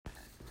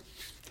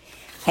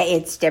Hey,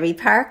 it's Debbie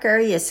Parker,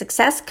 your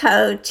success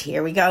coach.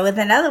 Here we go with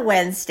another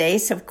Wednesday.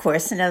 So, of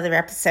course, another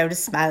episode of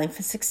Smiling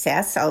for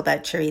Success, all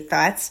about cheery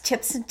thoughts,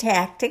 tips, and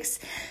tactics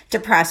to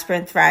prosper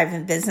and thrive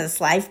in business,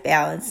 life,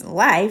 balance, and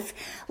life.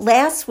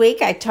 Last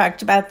week, I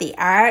talked about the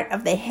art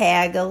of the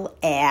haggle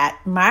at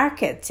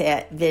markets,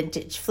 at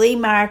vintage flea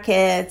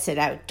markets, at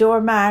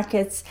outdoor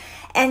markets.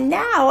 And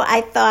now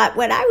I thought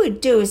what I would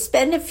do is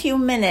spend a few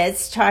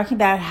minutes talking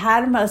about how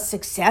to most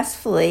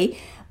successfully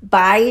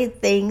buy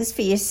things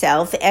for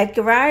yourself at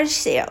garage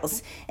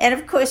sales. And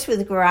of course,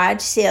 with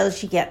garage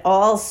sales, you get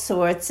all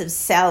sorts of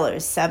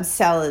sellers. Some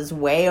sellers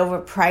way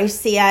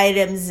overprice the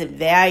items and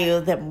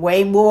value them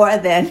way more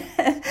than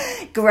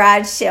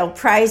garage sale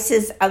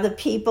prices. Other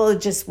people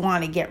just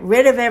want to get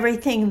rid of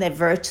everything. They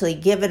virtually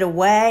give it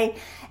away.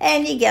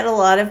 And you get a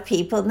lot of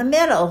people in the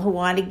middle who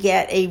want to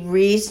get a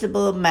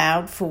reasonable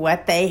amount for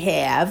what they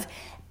have,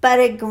 but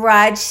at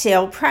garage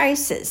sale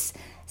prices.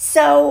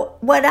 So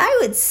what I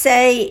would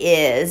say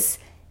is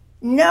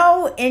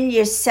know in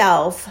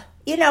yourself,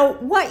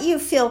 what you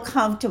feel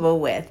comfortable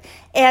with.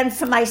 And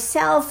for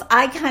myself,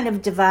 I kind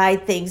of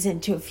divide things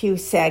into a few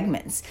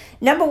segments.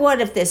 Number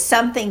one, if there's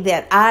something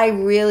that I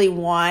really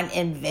want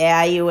and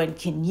value and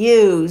can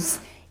use,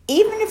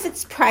 even if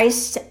it's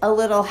priced a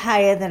little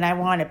higher than I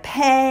want to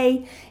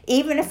pay,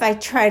 even if I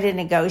try to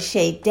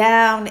negotiate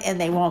down and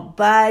they won't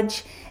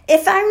budge,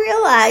 if I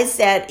realize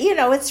that,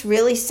 it's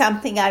really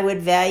something I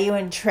would value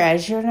and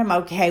treasure and I'm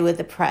okay with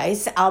the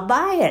price, I'll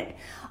buy it.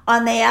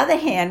 On the other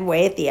hand,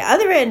 way at the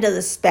other end of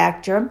the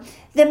spectrum,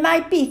 there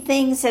might be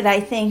things that I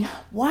think,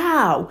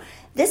 wow,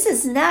 this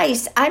is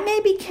nice. I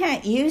maybe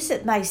can't use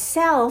it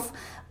myself,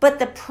 but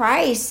the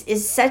price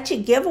is such a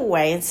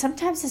giveaway. And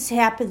sometimes this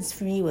happens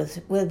for me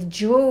with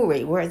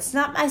jewelry, where it's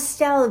not my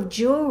style of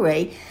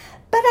jewelry,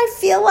 but I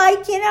feel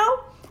like,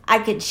 I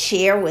could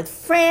share with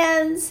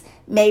friends.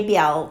 Maybe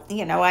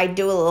I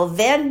do a little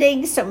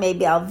vending, so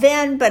maybe I'll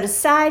vend. But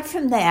aside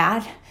from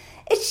that,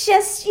 it's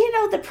just,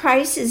 the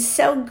price is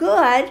so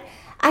good,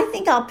 I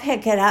think I'll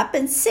pick it up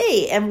and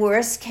see. And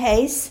worst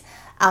case,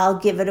 I'll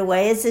give it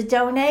away as a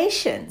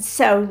donation.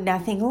 So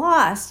nothing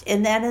lost.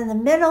 And then in the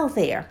middle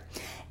there.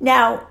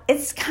 Now,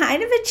 it's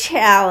kind of a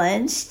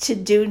challenge to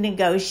do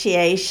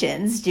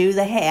negotiations, do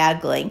the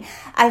haggling.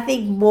 I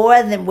think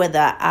more than with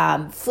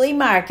a flea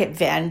market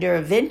vendor,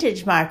 a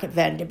vintage market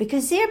vendor,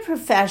 because they're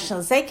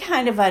professionals. They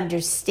kind of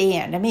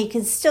understand. I mean, you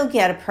can still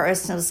get a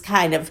person who's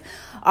kind of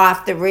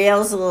off the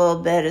rails a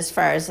little bit as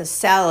far as a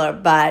seller,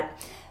 but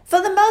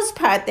for the most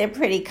part, they're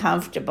pretty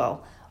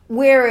comfortable.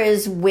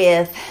 Whereas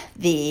with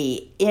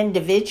the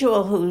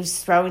individual who's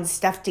throwing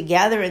stuff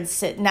together and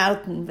sitting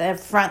out in the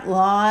front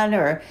lawn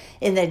or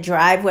in the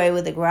driveway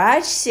with a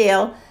garage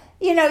sale,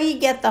 you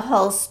get the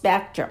whole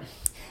spectrum.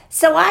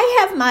 So I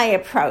have my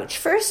approach.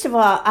 First of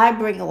all, I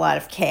bring a lot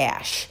of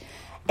cash.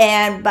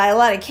 And by a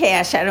lot of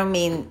cash, I don't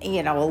mean,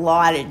 a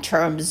lot in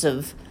terms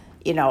of,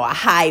 a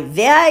high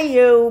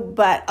value,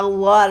 but a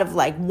lot of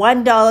like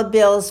 $1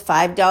 bills,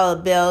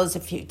 $5 bills, a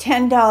few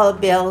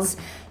 $10 bills.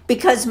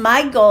 Because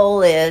my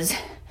goal is,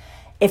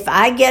 if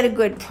I get a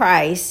good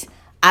price,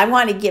 I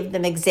want to give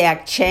them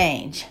exact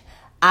change.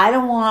 I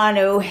don't want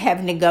to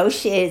have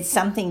negotiated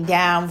something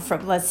down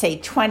from, let's say,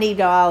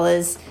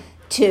 $20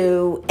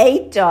 to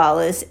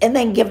 $8 and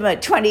then give them a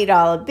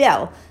 $20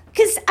 bill.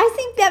 Because I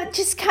think that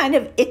just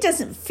it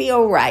doesn't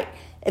feel right.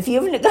 If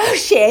you've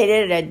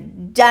negotiated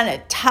and done a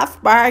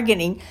tough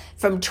bargaining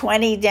from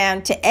 20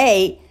 down to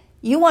 8,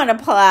 you want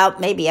to pull out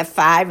maybe a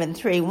 5 and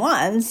 3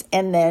 ones,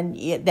 and then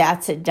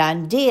that's a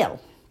done deal.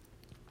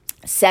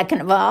 Second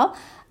of all,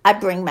 I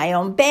bring my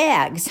own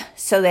bags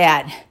so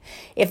that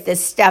if there's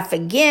stuff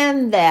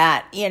again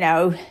that,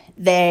 you're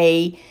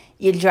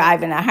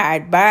driving a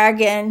hard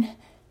bargain,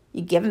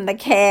 you give them the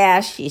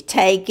cash, you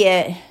take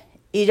it,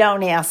 you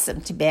don't ask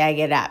them to bag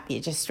it up. You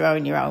just throw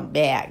in your own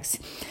bags.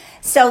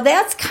 So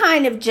that's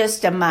kind of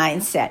just a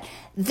mindset.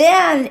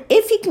 Then,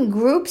 if you can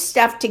group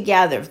stuff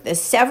together, if there's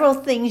several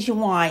things you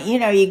want,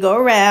 you go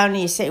around and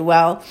you say,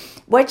 well,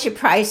 what's your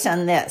price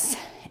on this?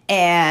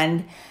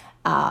 And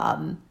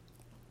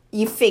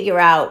you figure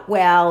out,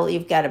 well,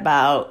 you've got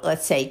about,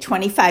 let's say,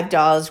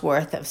 $25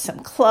 worth of some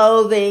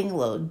clothing, a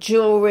little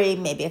jewelry,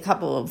 maybe a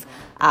couple of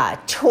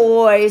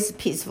toys, a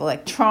piece of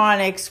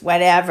electronics,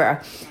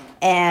 whatever.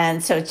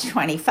 And so it's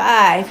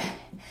 $25.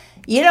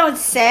 You don't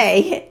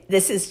say,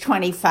 this is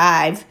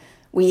 $25,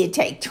 will you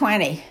take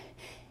 $20?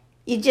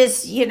 You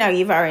just, you've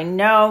already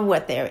known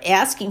what they're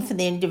asking for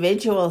the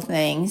individual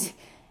things,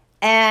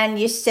 and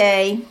you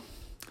say,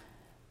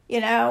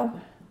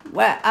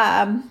 what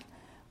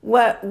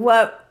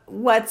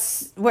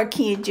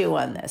can you do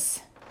on this?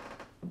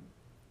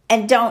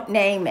 And don't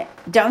name it.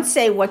 Don't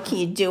say, what can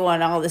you do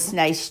on all this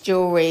nice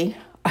jewelry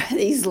or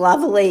these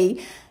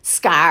lovely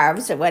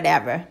scarves or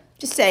whatever.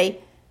 Just say,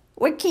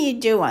 what can you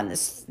do on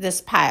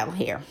this pile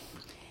here?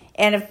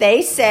 And if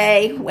they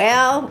say,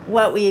 well,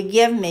 what will you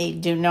give me?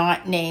 Do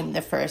not name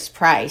the first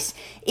price.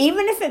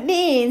 Even if it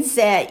means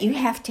that you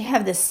have to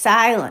have the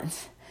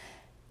silence.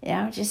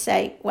 Just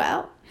say,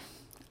 well,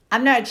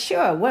 I'm not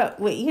sure. What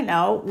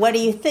are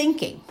you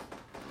thinking?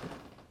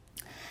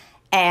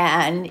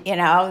 And, you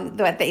know,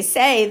 what they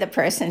say, the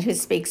person who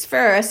speaks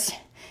first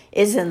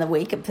is in the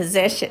weaker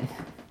position.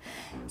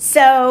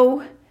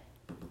 So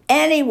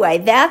anyway,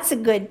 that's a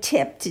good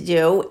tip to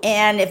do.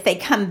 And if they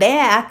come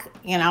back,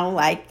 you know,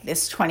 like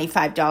this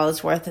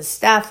 $25 worth of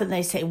stuff, and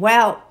they say,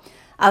 well,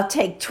 I'll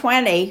take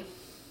 20,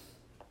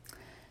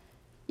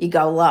 you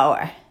go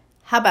lower.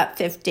 How about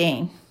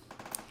 15?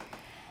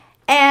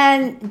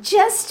 And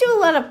just do a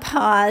lot of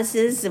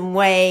pauses and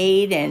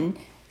wait and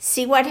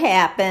see what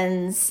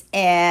happens.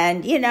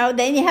 And, you know,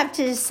 then you have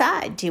to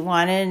decide, do you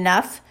want it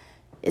enough?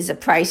 Is the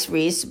price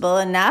reasonable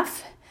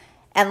enough?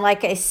 And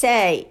like I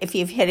say, if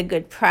you've hit a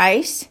good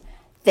price,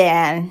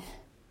 then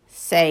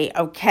say,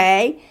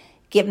 okay,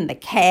 give them the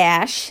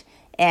cash,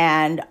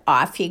 and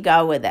off you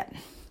go with it.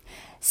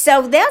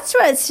 So that's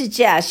what I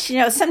suggest. You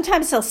know,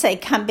 sometimes they'll say,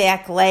 come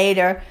back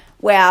later.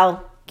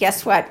 Well,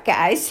 guess what,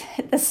 guys?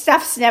 The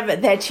stuff's never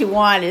that you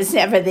want is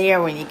never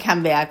there when you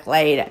come back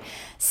later.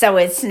 So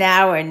it's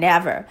now or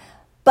never.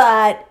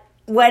 But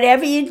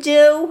whatever you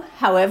do,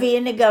 however you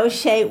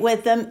negotiate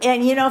with them,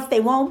 and, you know, if they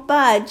won't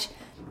budge,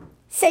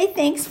 say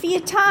thanks for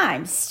your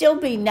time. Still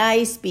be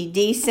nice, be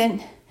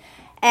decent.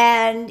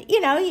 And,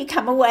 you know, you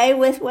come away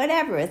with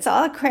whatever. It's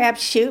all a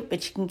crapshoot,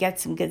 but you can get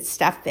some good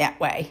stuff that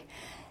way.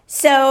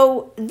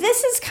 So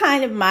this is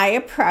kind of my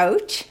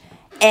approach.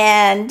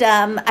 And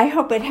I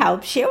hope it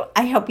helps you.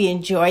 I hope you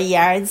enjoy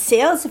yard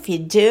sales. If you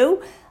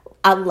do,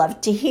 I'd love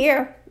to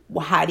hear.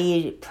 How do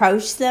you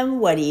approach them?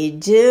 What do you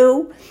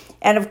do?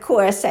 And, of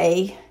course,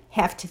 I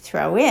have to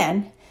throw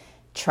in,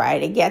 try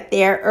to get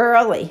there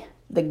early.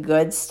 The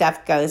good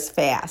stuff goes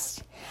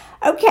fast.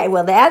 Okay,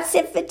 well, that's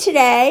it for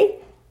today.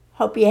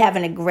 Hope you're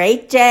having a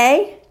great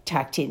day.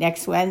 Talk to you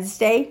next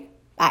Wednesday.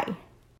 Bye.